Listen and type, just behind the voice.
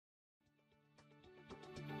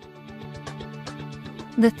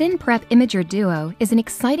The ThinPrep Imager Duo is an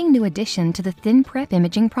exciting new addition to the ThinPrep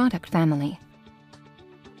imaging product family.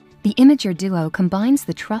 The Imager Duo combines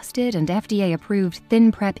the trusted and FDA-approved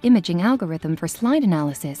ThinPrep imaging algorithm for slide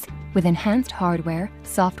analysis with enhanced hardware,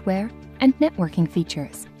 software, and networking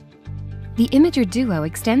features. The Imager Duo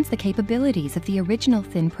extends the capabilities of the original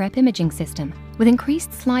ThinPrep imaging system with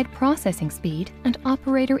increased slide processing speed and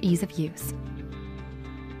operator ease of use.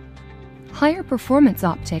 Higher performance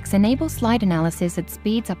optics enable slide analysis at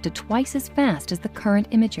speeds up to twice as fast as the current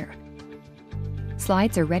imager.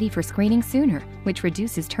 Slides are ready for screening sooner, which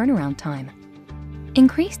reduces turnaround time.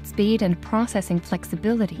 Increased speed and processing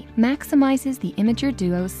flexibility maximizes the Imager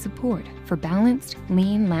Duo's support for balanced,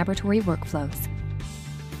 lean laboratory workflows.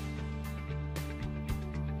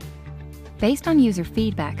 Based on user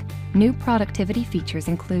feedback, new productivity features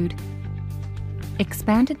include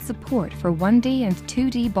expanded support for 1D and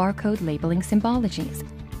 2D barcode labeling symbologies,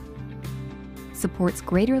 supports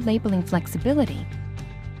greater labeling flexibility,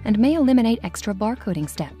 and may eliminate extra barcoding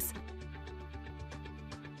steps.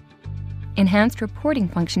 Enhanced reporting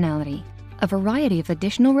functionality. A variety of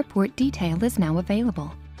additional report detail is now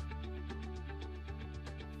available.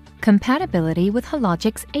 Compatibility with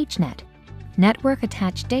Hologic's HNet,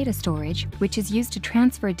 network-attached data storage, which is used to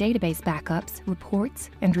transfer database backups, reports,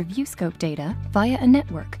 and ReviewScope data via a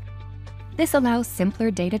network. This allows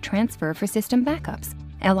simpler data transfer for system backups,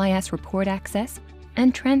 LIS report access,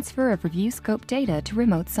 and transfer of ReviewScope data to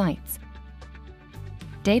remote sites.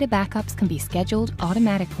 Data backups can be scheduled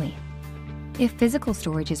automatically. If physical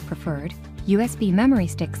storage is preferred, USB memory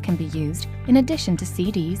sticks can be used in addition to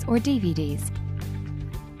CDs or DVDs.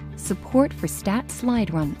 Support for stat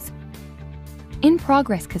slide runs.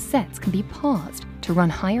 In-progress cassettes can be paused to run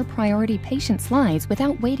higher priority patient slides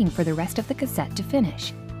without waiting for the rest of the cassette to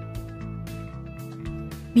finish.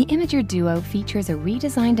 The Imager Duo features a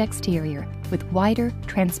redesigned exterior with wider,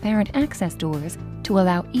 transparent access doors to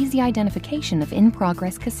allow easy identification of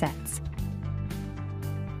in-progress cassettes.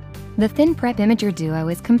 The ThinPrep Imager Duo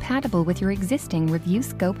is compatible with your existing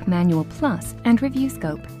ReviewScope Manual Plus and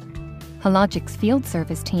ReviewScope. Hologic's field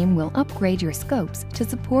service team will upgrade your scopes to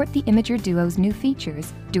support the Imager Duo's new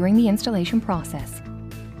features during the installation process.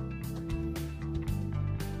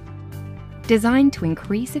 Designed to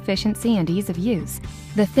increase efficiency and ease of use,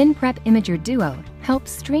 the ThinPrep Imager Duo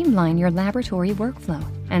helps streamline your laboratory workflow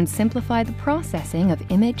and simplify the processing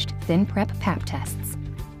of imaged ThinPrep Pap tests.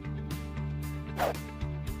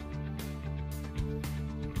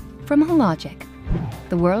 From Hologic,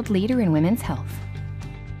 the world leader in women's health.